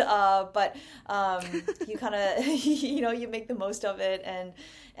changes, but you kind of, you make the most of it.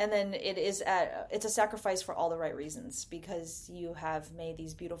 And then it's a sacrifice for all the right reasons, because you have made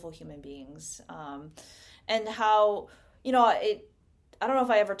these beautiful human beings. And how, I don't know if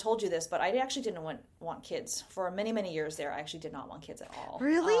I ever told you this, but I actually didn't want kids. For many, many years there, I actually did not want kids at all.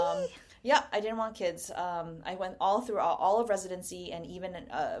 Really? Yeah, I didn't want kids. I went all through all of residency, and even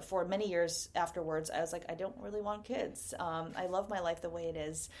for many years afterwards, I was like, I don't really want kids. I love my life the way it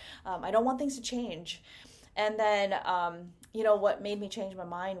is. I don't want things to change. And then, what made me change my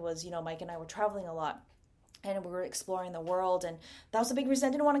mind was, Mike and I were traveling a lot. And we were exploring the world, and that was a big reason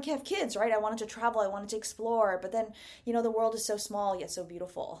I didn't want to have kids, right? I wanted to travel, I wanted to explore, but then, the world is so small yet so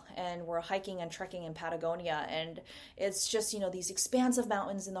beautiful, and we're hiking and trekking in Patagonia, and it's just, these expansive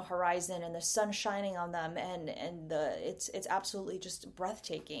mountains in the horizon, and the sun shining on them, and it's absolutely just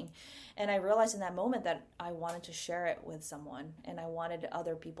breathtaking. And I realized in that moment that I wanted to share it with someone, and I wanted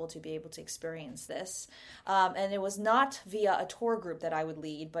other people to be able to experience this. And it was not via a tour group that I would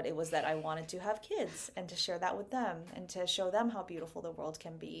lead, but it was that I wanted to have kids and to share that with them and to show them how beautiful the world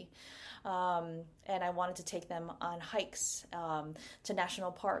can be. And I wanted to take them on hikes to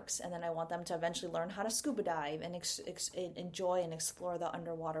national parks, and then I want them to eventually learn how to scuba dive and enjoy and explore the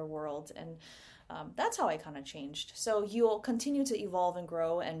underwater world. And that's how I kind of changed. So you'll continue to evolve and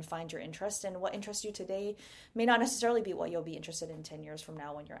grow and find your interest, and what interests you today may not necessarily be what you'll be interested in 10 years from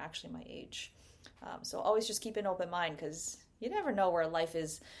now when you're actually my age. So always just keep an open mind, because you never know where life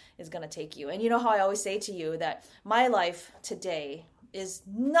is going to take you. And you know how I always say to you that my life today is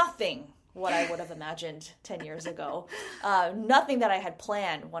nothing what I would have imagined 10 years ago. Nothing that I had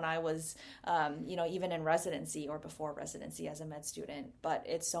planned when I was, even in residency or before residency as a med student, but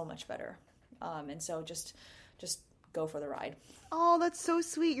it's so much better. And so just go for the ride. Oh, that's so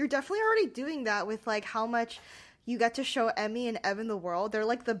sweet. You're definitely already doing that with like how much you get to show Emmy and Evan the world. They're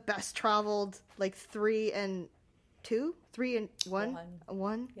like the best traveled, like 3 and 1.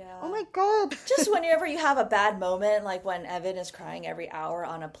 Yeah. Oh my God. Just whenever you have a bad moment, like when Evan is crying every hour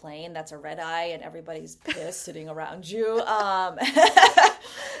on a plane, that's a red eye and everybody's pissed sitting around you.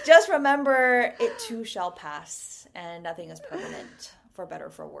 Just remember, it too shall pass, and nothing is permanent, for better or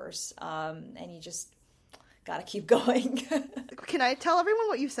for worse. And you just gotta keep going. Can I tell everyone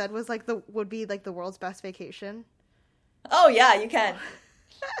what you said was like would be like the world's best vacation? Oh yeah, you can.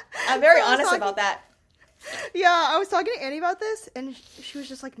 I'm very honest about that. Yeah, I was talking to Annie about this, and she was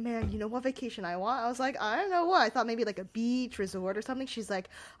just like, man, you know what vacation I want? I was like, I don't know what. I thought maybe like a beach resort or something. She's like,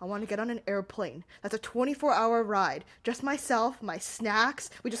 I want to get on an airplane. That's a 24-hour ride. Just myself, my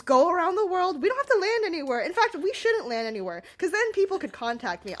snacks. We just go around the world. We don't have to land anywhere. In fact, we shouldn't land anywhere, because then people could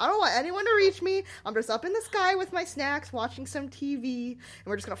contact me. I don't want anyone to reach me. I'm just up in the sky with my snacks, watching some TV, and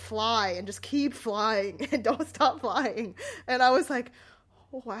we're just going to fly and just keep flying and don't stop flying. And I was like,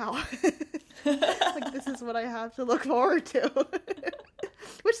 oh, wow. Like, this is what I have to look forward to.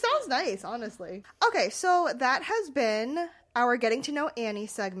 Which sounds nice, honestly. Okay, so that has been our Getting to Know Annie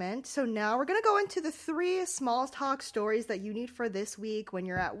segment. So now we're going to go into the 3 small talk stories that you need for this week when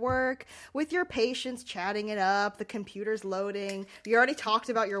you're at work, with your patients, chatting it up, the computer's loading. You already talked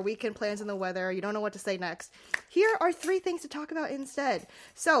about your weekend plans and the weather. You don't know what to say next. Here are 3 things to talk about instead.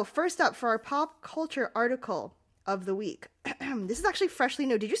 So first up, for our pop culture article of the week. This is actually freshly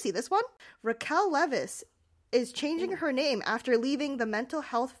new. Did you see this one? Raquel Leviss is changing her name after leaving the mental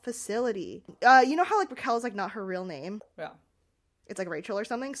health facility. You know how like Raquel is like not her real name? Yeah. It's like Rachel or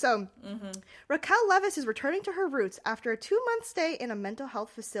something. So Raquel Leviss is returning to her roots after a 2-month stay in a mental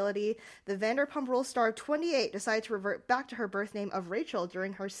health facility. The Vanderpump Rules star of 28 decided to revert back to her birth name of Rachel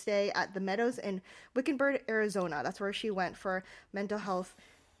during her stay at the Meadows in Wickenburg, Arizona. That's where she went for mental health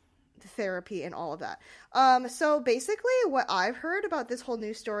therapy and all of that. So basically what I've heard about this whole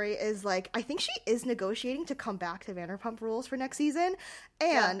news story is like, I think she is negotiating to come back to Vanderpump Rules for next season.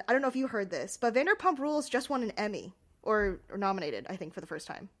 And I don't know if you heard this, but Vanderpump Rules just won an Emmy or nominated, I think, for the first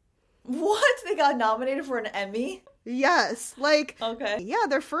time. What? They got nominated for an Emmy? Yes. Like, okay. Yeah,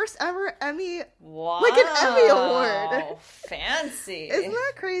 their first ever Emmy. Wow. Like an Emmy award. Fancy. Isn't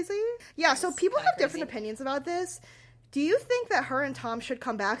that crazy? Yeah, so people have different crazy. opinions about this. Do you think that her and Tom should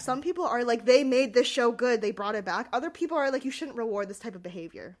come back? Some people are like, they made this show good, they brought it back. Other people are like, you shouldn't reward this type of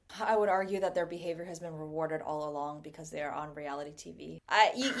behavior. I would argue that their behavior has been rewarded all along because they are on reality TV.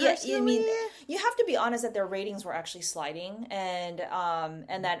 You have to be honest that their ratings were actually sliding, and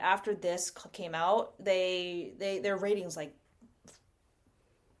that after this came out, their ratings like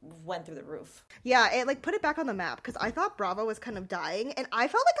went through the roof. Yeah, it like put it back on the map because I thought Bravo was kind of dying, and I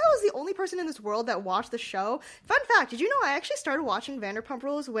felt like I was the only person in this world that watched the show. Fun fact, did you know I actually started watching Vanderpump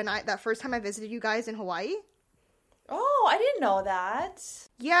Rules when that first time I visited you guys in Hawaii? Oh, I didn't know that.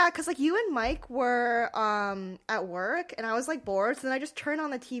 Yeah, because like you and Mike were at work, and I was like bored, so then I just turned on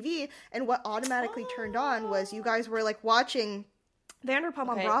the TV, and what automatically turned on was you guys were like watching Vanderpump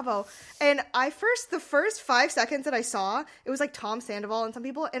on Bravo, and the first 5 seconds that I saw, it was like Tom Sandoval and some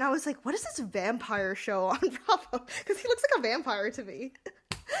people, and I was like, what is this vampire show on Bravo? Because he looks like a vampire to me.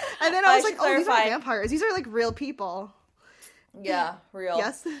 And then I was like, oh, these aren't vampires, these are like real people. Yeah, real.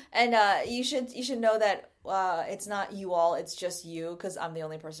 Yes. And you should know that it's not you all, it's just you, because I'm the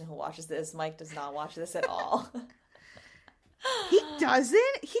only person who watches this. Mike does not watch this at all. He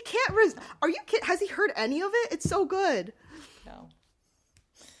doesn't? He can't are you kidding? Has he heard any of it? It's so good. No.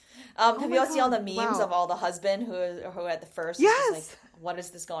 Have you all seen all the memes of all the husband who at the first yes. was like, what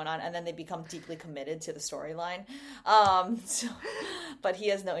is this going on? And then they become deeply committed to the storyline. But he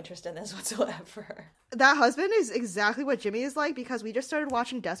has no interest in this whatsoever. That husband is exactly what Jimmy is like, because we just started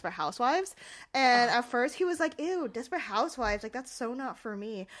watching Desperate Housewives, and at first he was like, ew, Desperate Housewives, like that's so not for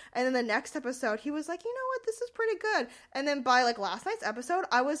me. And then the next episode he was like, you know what, this is pretty good. And then by like last night's episode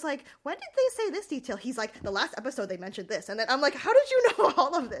I was like, when did they say this detail? He's like, the last episode they mentioned this. And then I'm like, how did you know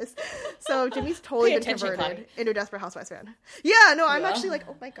all of this? So Jimmy's totally been converted into Desperate Housewives fan. Yeah, no, I'm actually like,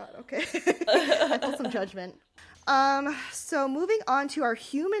 oh my god, okay. I felt some judgment. So moving on to our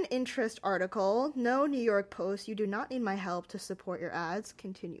human interest article. No, New York Post, you do not need my help to support your ads.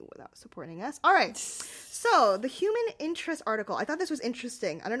 Continue without supporting us. All right. So the human interest article. I thought this was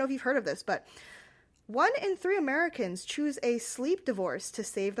interesting. I don't know if you've heard of this, but 1 in 3 Americans choose a sleep divorce to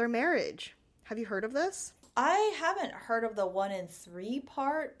save their marriage. Have you heard of this? I haven't heard of the 1 in 3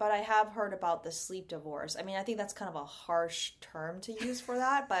 part, but I have heard about the sleep divorce. I mean, I think that's kind of a harsh term to use for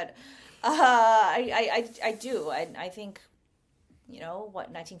that, but I do. I think,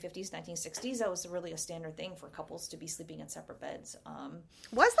 1950s, 1960s, that was really a standard thing for couples to be sleeping in separate beds.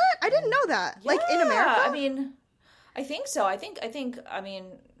 Was that? I didn't know that. Yeah, like in America? I mean, I think so. I think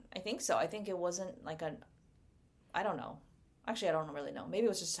so. I think it wasn't like I don't know. Actually, I don't really know. Maybe it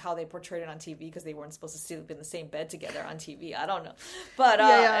was just how they portrayed it on TV because they weren't supposed to sleep in the same bed together on TV. I don't know. But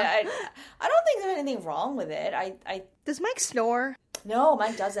I don't think there's anything wrong with it. Does Mike snore? No,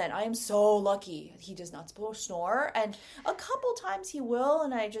 Mike doesn't. I am so lucky. He does not snore. And a couple times he will,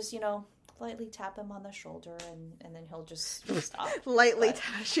 and I just, lightly tap him on the shoulder, and then he'll just stop. Lightly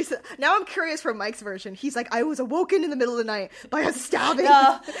tap. Now I'm curious for Mike's version. He's like, I was awoken in the middle of the night by a stabbing.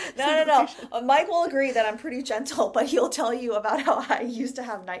 No. Mike will agree that I'm pretty gentle, but he'll tell you about how I used to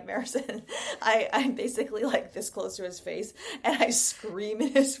have nightmares, and I'm basically like this close to his face, and I scream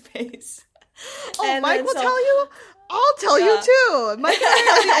in his face. Oh, and Mike will tell you? I'll tell you too. Mike and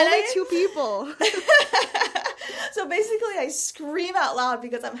I are the only 2 people. So basically I scream out loud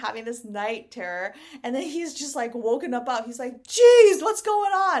because I'm having this night terror, and then he's just like woken up. He's like, geez, what's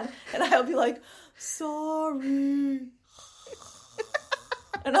going on? And I'll be like, sorry.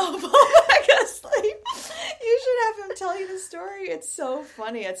 And I'll fall back asleep. You should have him tell you the story. It's so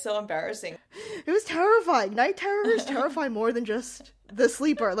funny. It's so embarrassing. It was terrifying. Night terror is terrifying more than just the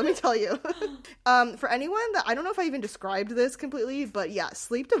sleeper, let me tell you. For anyone that, I don't know if I even described this completely, but yeah,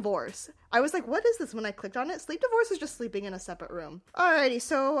 sleep divorce. I was like, what is this when I clicked on it? Sleep divorce is just sleeping in a separate room. Alrighty,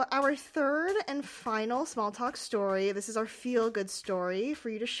 so our third and final small talk story. This is our feel-good story for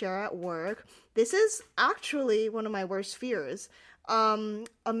you to share at work. This is actually one of my worst fears.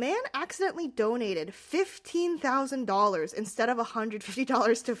 A man accidentally donated $15,000 instead of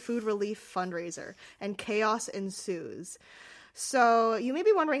 $150 to food relief fundraiser, and chaos ensues. So you may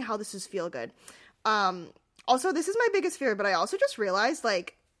be wondering how this is feel good. Also, this is my biggest fear, but I also just realized,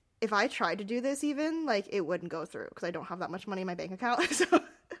 like, if I tried to do this even, like, it wouldn't go through because I don't have that much money in my bank account. So,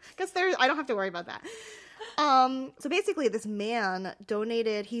 because I don't have to worry about that. So basically this man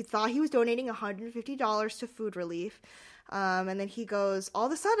donated, he thought he was donating $150 to food relief. And then he goes, all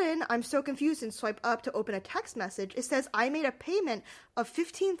of a sudden, I'm so confused, and swipe up to open a text message. It says, I made a payment of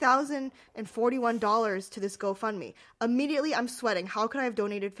 $15,041 to this GoFundMe. Immediately, I'm sweating. How could I have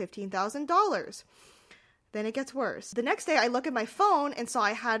donated $15,000? Then it gets worse. The next day, I look at my phone and saw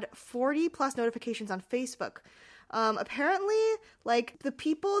I had 40 plus notifications on Facebook. Apparently, like, the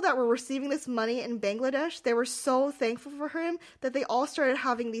people that were receiving this money in Bangladesh, they were so thankful for him that they all started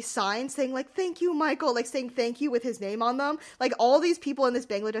having these signs saying, like, thank you, Michael, like, saying thank you with his name on them. Like, all these people in this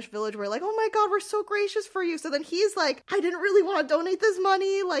Bangladesh village were like, oh my god, we're so gracious for you. So then he's like, I didn't really want to donate this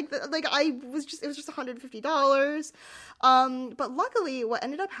money. Like it was just $150. But luckily, what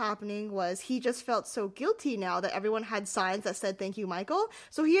ended up happening was he just felt so guilty now that everyone had signs that said thank you, Michael.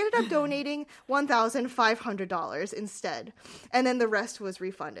 So he ended up donating $1,500 instead. And then the rest was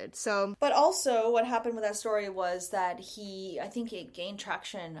refunded. So, but also what happened with that story was that I think it gained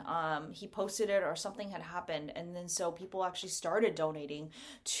traction. He posted it or something had happened. And then so people actually started donating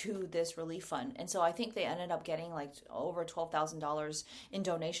to this relief fund. And so I think they ended up getting like over $12,000 in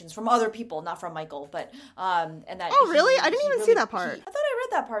donations from other people, not from Michael, but, and that. Oh, really? I didn't even see that part. I thought I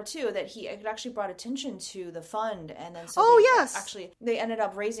read that part too, that it actually brought attention to the fund, and then so yes, actually they ended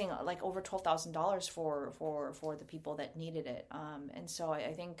up raising like over $12,000 for the people that needed it. And so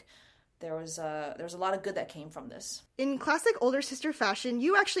I think there was a lot of good that came from this. In classic older sister fashion,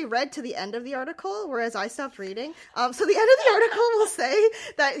 you actually read to the end of the article, whereas I stopped reading. So the end of the article will say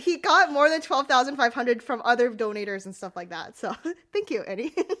that he got more than $12,500 from other donators and stuff like that. So thank you,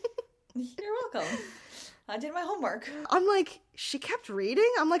 Annie. You're welcome. I did my homework. I'm like, she kept reading?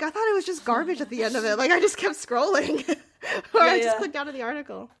 I'm like, I thought it was just garbage at the end of it. Like, I just kept scrolling. I just clicked out of the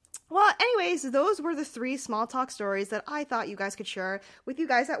article. Well, anyways, those were the 3 small talk stories that I thought you guys could share with you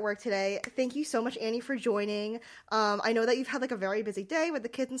guys at work today. Thank you so much, Annie, for joining. I know that you've had like a very busy day with the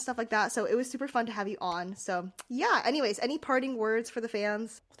kids and stuff like that, so it was super fun to have you on. So yeah, anyways, any parting words for the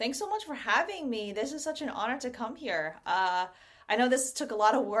fans? Thanks so much for having me. This is such an honor to come here. I know this took a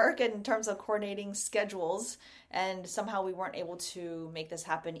lot of work in terms of coordinating schedules, and somehow we weren't able to make this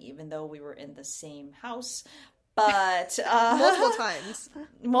happen even though we were in the same house. But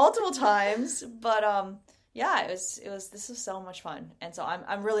multiple times. But yeah, this was so much fun, and so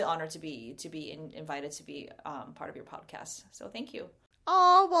I'm really honored to be invited to be part of your podcast. So thank you.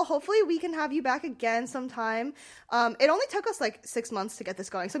 Oh, well, hopefully we can have you back again sometime. It only took us like 6 months to get this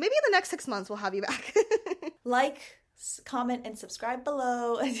going, so maybe in the next 6 months we'll have you back. Comment and subscribe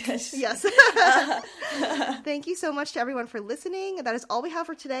below. Yes. Thank you so much to everyone for listening. That is all we have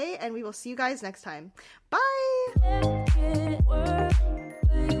for today, and we will see you guys next time. Bye.